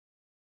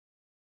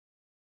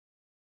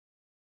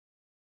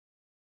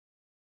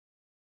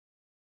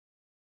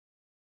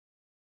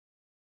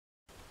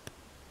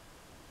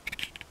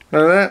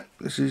Hello there,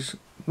 this is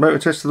Motor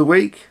Test of the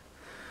Week.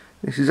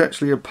 This is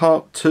actually a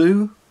part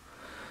 2.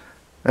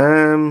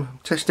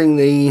 Testing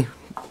the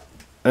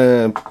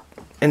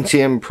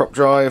NTM prop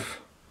drive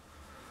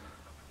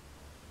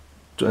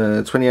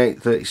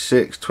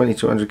 2836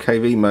 2200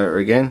 kV motor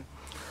again.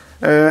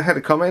 Had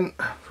a comment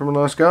from a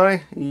nice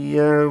guy. He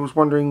was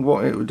wondering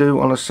what it would do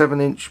on a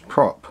 7-inch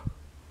prop.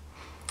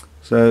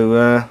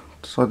 So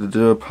decided to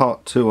do a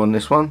part 2 on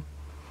this one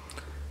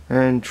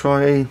and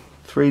try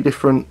 3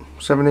 different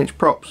 7-inch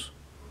props.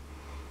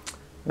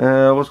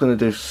 I was going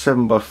to do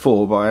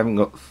 7x4, but I haven't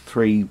got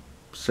 3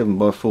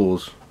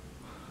 7x4s,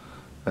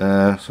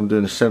 so I'm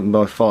doing a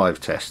 7x5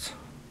 test.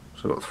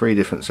 So I've got 3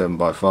 different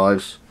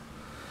 7x5s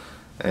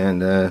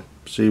and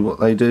see what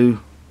they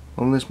do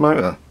on this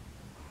motor.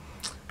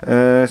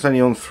 It's only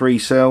on 3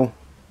 cell.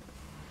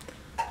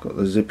 Got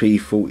the Zippy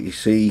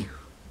 40C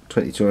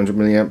 2200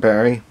 mAh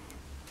battery,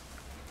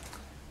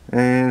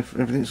 and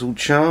everything's all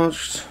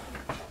charged.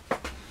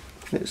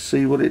 Let's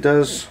see what it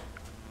does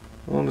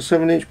on a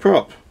 7-inch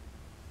prop.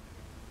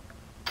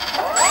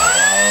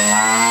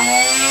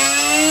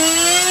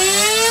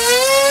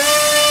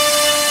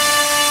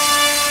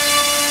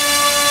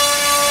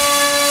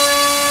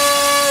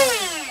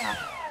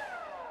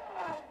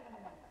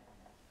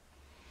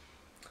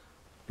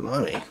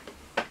 Blimey.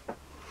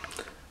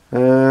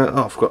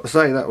 Oh, I forgot to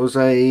say that was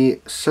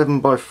a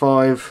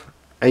 7x5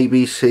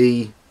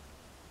 APC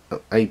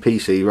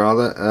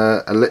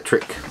rather,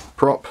 electric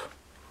prop.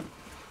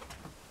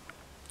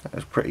 That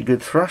was pretty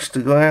good thrust to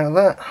go out of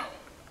that.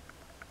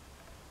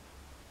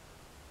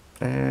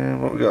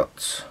 And what we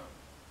got?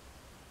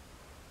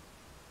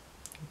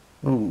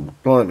 Oh,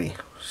 blimey,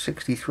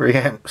 63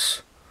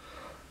 amps,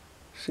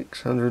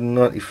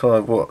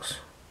 695 watts.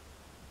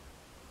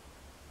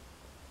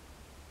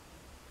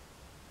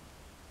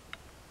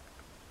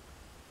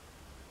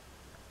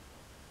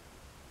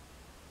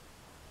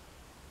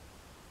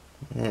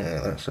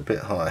 Yeah, that's a bit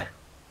high.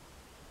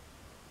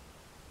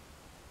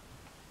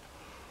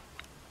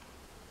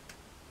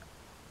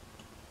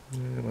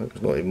 Yeah, it's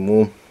not even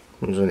more.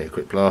 It was only a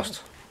quick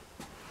blast.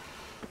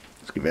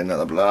 Let's give it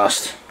another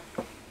blast.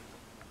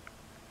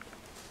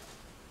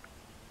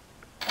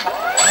 Bit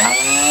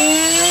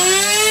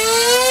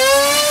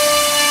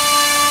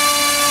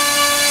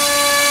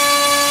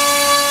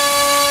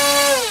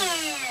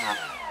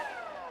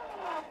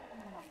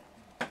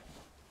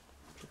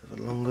of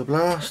a longer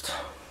blast.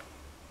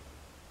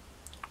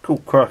 Cool,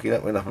 crikey,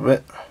 that went up a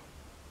bit.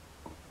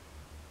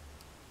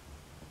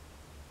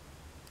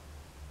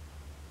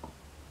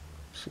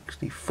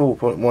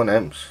 .1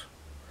 amps,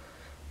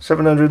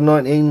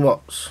 719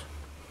 watts.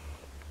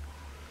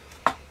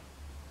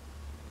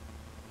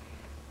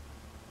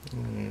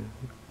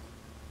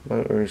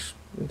 Motor is,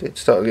 it did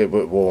start to get a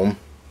bit warm,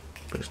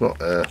 but it's not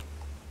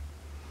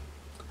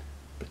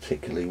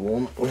particularly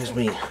warm. Where's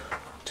my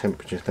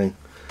temperature thing?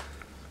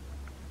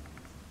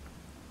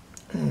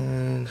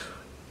 And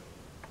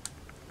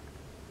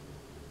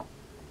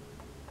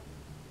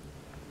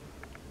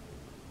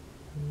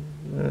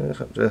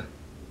it's up to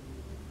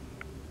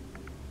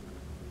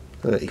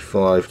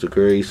 35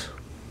 degrees.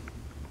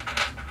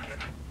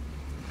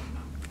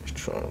 Let's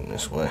try it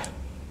this way.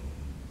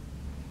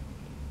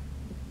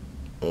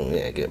 Oh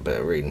yeah, get a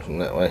better reading from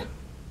that way.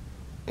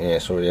 Yeah,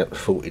 it's already up to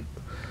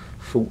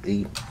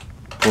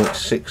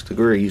 40.6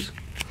 degrees.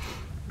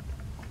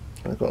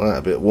 I got that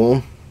a bit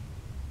warm.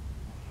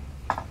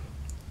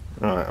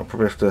 Alright, I'll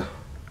probably have to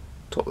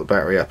top the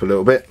battery up a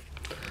little bit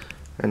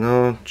and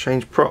I'll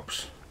change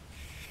props.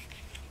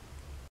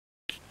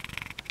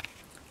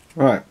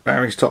 Right,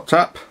 battery's topped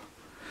up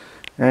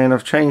and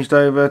I've changed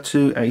over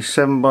to a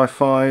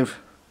 7x5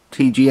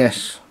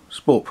 EGS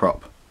Sport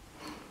Prop.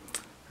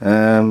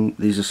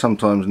 These are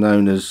sometimes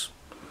known as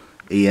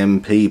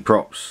EMP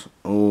props,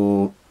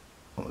 or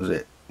what was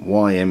it,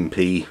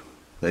 YMP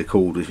they're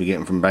called if you get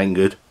them from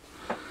Banggood.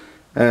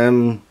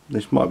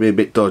 This might be a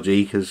bit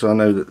dodgy because I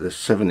know that the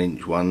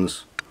 7-inch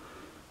ones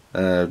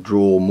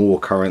draw more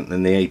current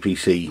than the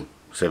APC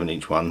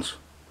 7-inch ones,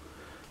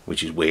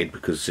 which is weird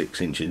because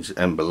 6 inches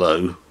and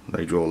below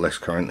they draw less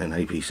current than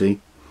APC.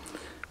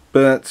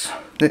 But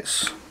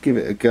let's give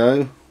it a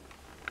go,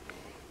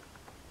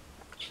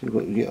 see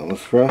what we get on the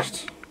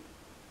thrust.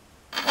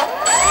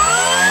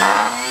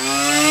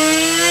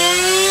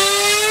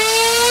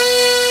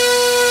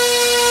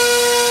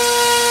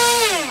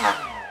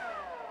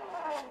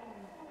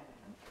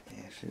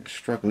 Yes, it's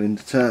struggling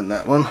to turn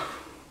that one.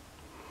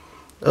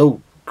 Oh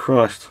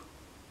Christ,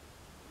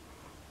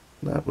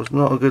 that was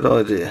not a good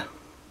idea,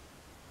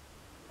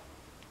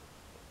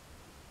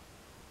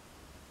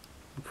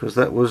 because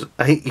that was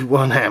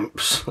 81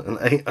 amps and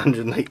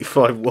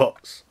 885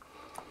 watts.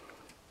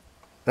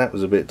 That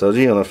was a bit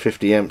dodgy on a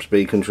 50 amp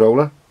speed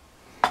controller.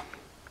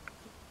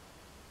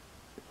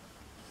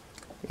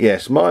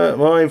 Yes,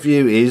 my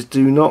view is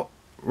do not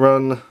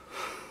run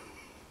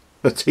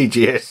a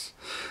EGS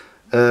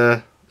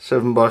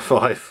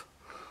 7x5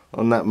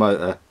 on that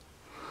motor.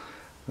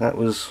 That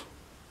was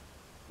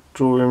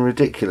drawing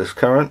ridiculous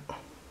current.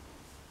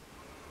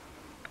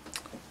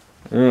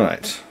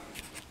 Right,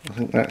 I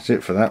think that's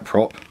it for that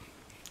prop.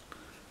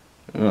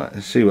 Right,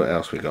 let's see what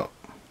else we got.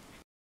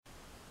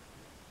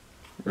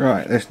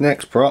 Right, this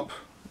next prop,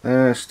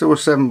 still a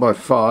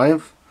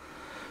 7x5,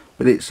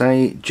 but it's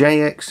a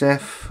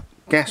JXF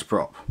Gas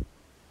Prop.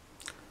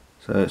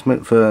 So it's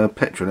meant for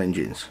petrol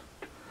engines.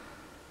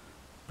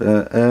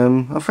 But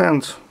I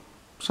found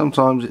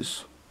sometimes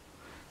it's,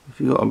 if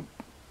you've got a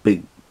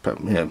big,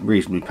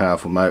 reasonably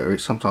powerful motor,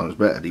 it's sometimes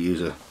better to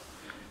use a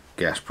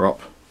gas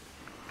prop.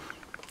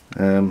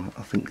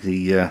 I think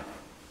the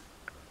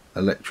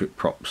electric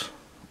props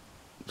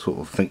sort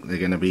of think they're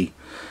going to be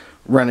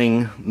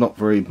running not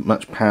very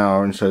much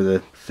power, and so they're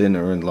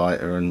thinner and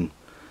lighter, and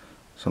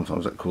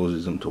sometimes that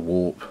causes them to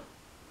warp,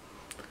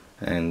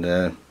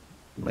 and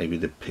maybe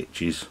the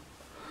pitch is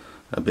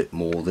a bit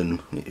more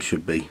than it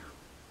should be.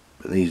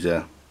 But these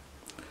are,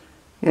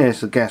 yeah,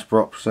 it's a gas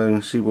prop, so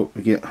let's see what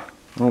we get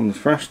on the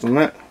thrust on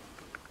that.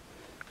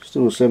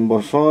 Still a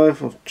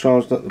 7x5, I've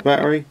charged up the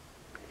battery.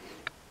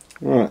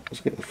 Right, let's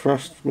get the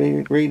thrust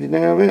reading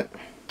out of it.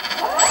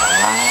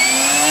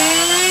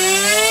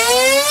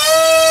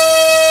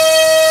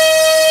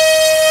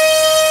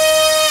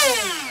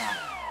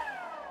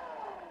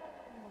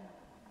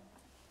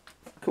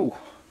 Cool.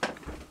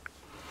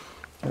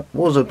 That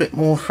was a bit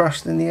more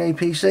thrust than the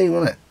APC,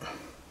 wasn't it?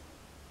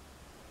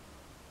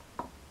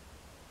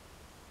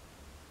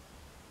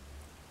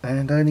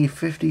 And only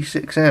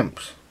 56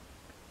 amps.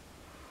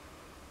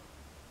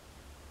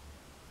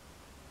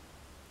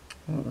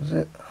 What was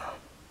it?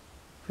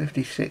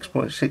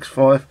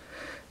 56.65,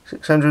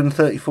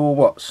 634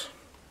 watts.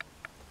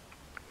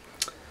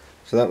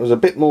 So that was a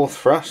bit more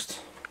thrust,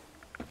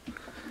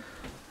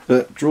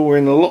 but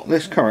drawing a lot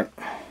less current.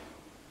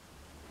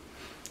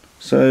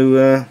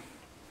 So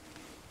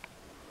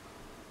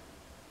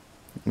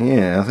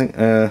yeah, I think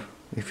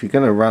if you're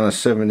going to run a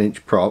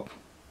 7-inch prop,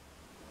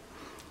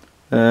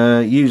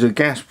 use a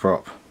gas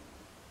prop.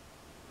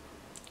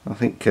 I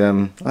think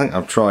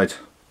I've tried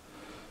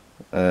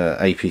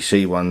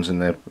APC ones, and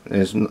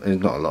there's not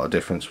a lot of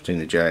difference between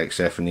the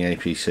JXF and the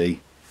APC.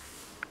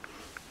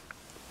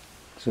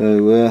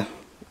 So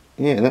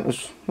yeah, that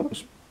was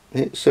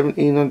hit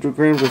 1700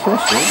 grams of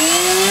thrust.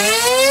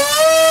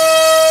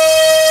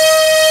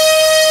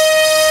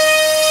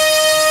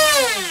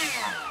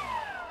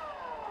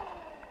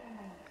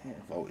 Yeah,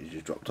 voltage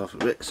has dropped off a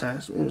bit, so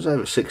it was over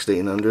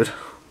 1600.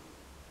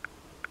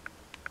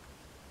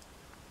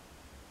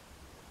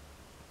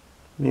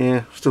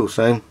 Yeah, still the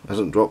same,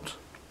 hasn't dropped.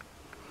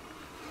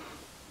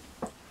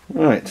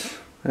 Right,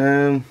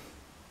 let's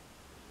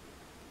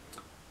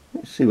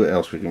see what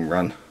else we can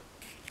run.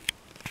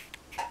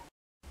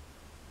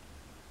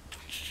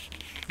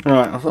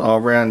 Right, I thought I'll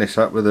round this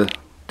up with a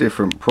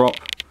different prop.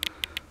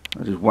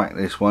 I'll just whack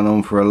this one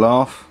on for a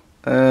laugh.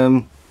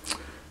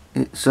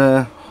 It's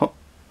a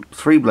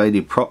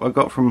 3-bladed prop I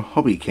got from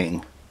Hobby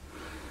King.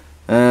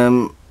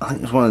 I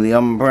think it's one of the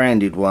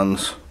unbranded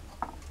ones.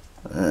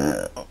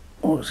 What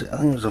was it? I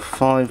think it was a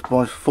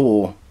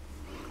 5x4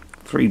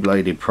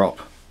 3-bladed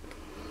prop.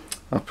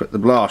 I put the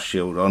blast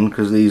shield on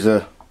because these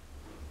are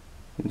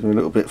a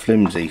little bit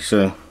flimsy,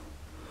 so I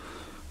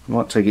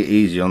might take it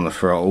easy on the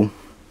throttle in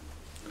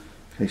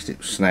case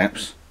it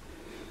snaps.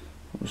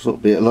 I just thought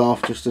it'd be a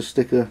laugh just to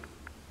stick a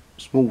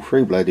small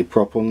 3-bladed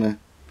prop on there.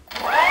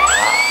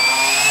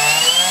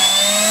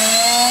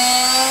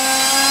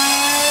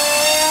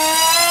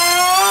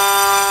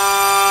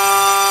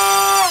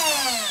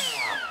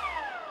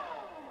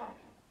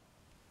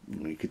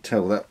 You could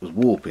tell that was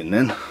warping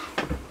then.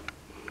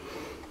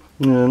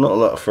 No, not a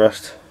lot of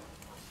thrust.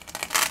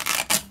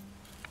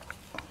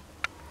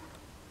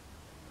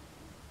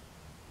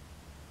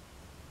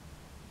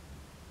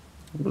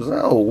 Was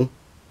that all?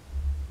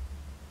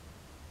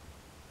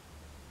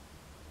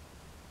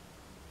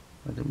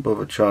 I didn't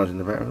bother charging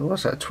the battery.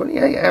 What's that?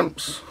 28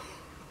 amps?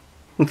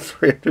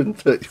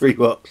 333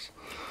 watts.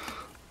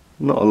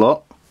 Not a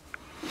lot.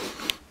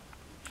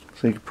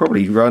 So you could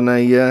probably run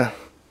a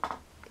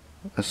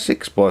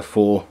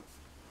 6x4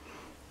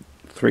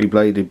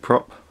 3-bladed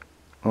prop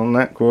on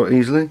that quite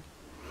easily.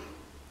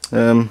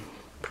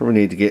 Probably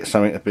need to get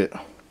something a bit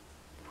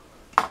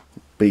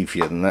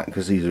beefier than that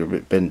because these are a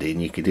bit bendy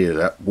and you could hear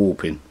that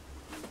warping.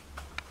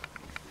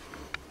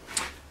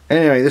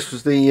 Anyway, this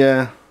was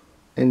the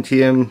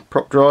NTM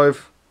prop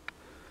drive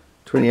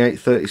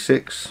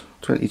 2836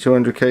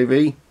 2200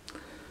 kV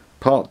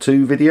part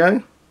 2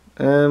 video.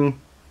 I'd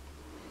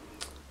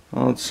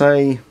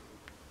say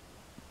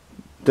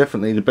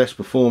definitely the best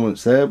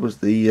performance there was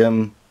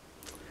the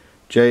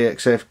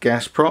JXF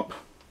Gas Prop.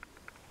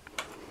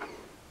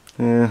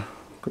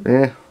 Got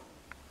there.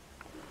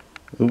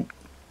 Ooh.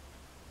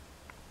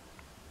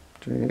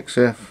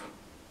 JXF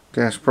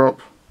Gas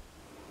Prop.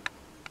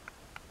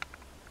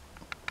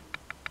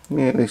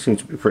 Yeah, they seem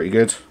to be pretty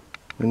good.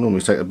 They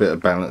normally take a bit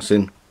of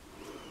balancing,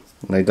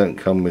 and they don't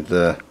come with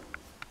the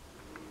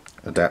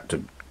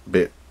adapter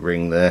bit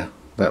ring there.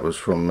 That was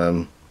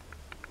from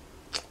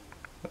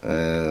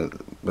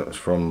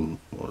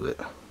what was it?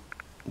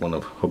 One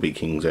of Hobby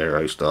King's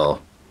Aerostar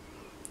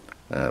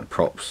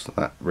props.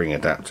 That ring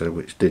adapter,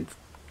 which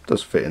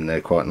does fit in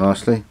there quite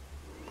nicely.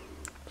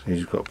 So you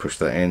just got to push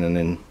that in, and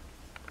then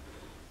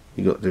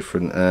you got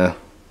different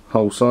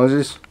hole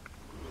sizes.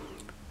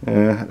 I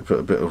had to put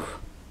a bit of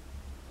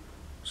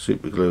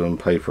super glue and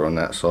paper on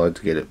that side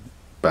to get it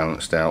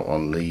balanced out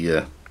on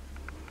the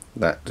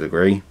that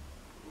degree.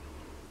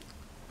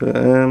 But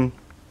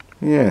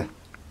yeah,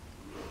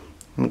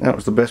 I think that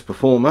was the best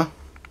performer.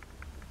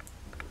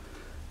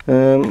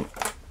 I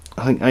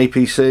think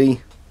APC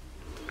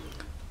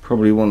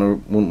probably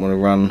wouldn't want to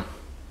run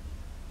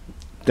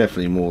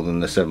definitely more than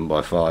the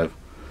 7x5.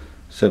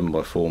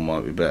 7x4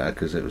 might be better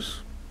because it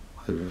was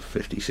over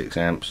 56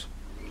 amps.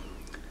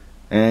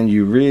 And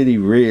you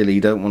really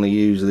don't want to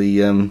use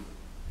the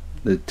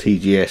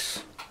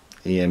TGS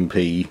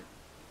EMP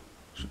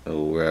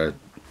or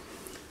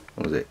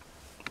what was it,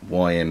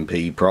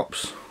 YMP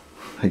props.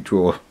 They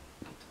draw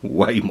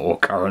way more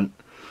current.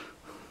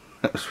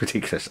 That was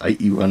ridiculous,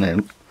 81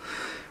 amps.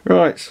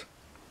 Right,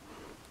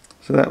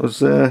 so that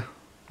was end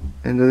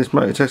of this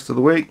motor test of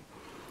the week.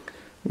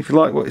 If you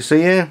like what you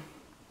see here,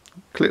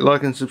 click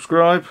like and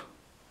subscribe,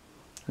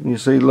 and you'll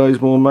see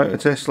loads more motor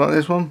tests like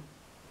this one.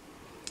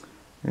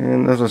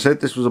 And as I said,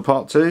 this was a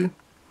part 2.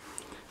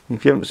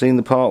 If you haven't seen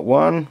the part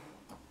 1,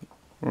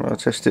 where I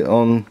test it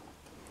on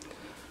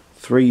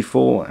 3,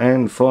 4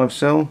 and 5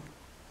 cell,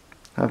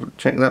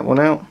 check that one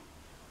out.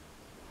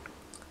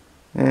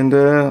 And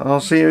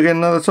I'll see you again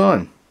another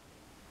time.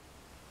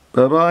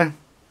 Bye bye.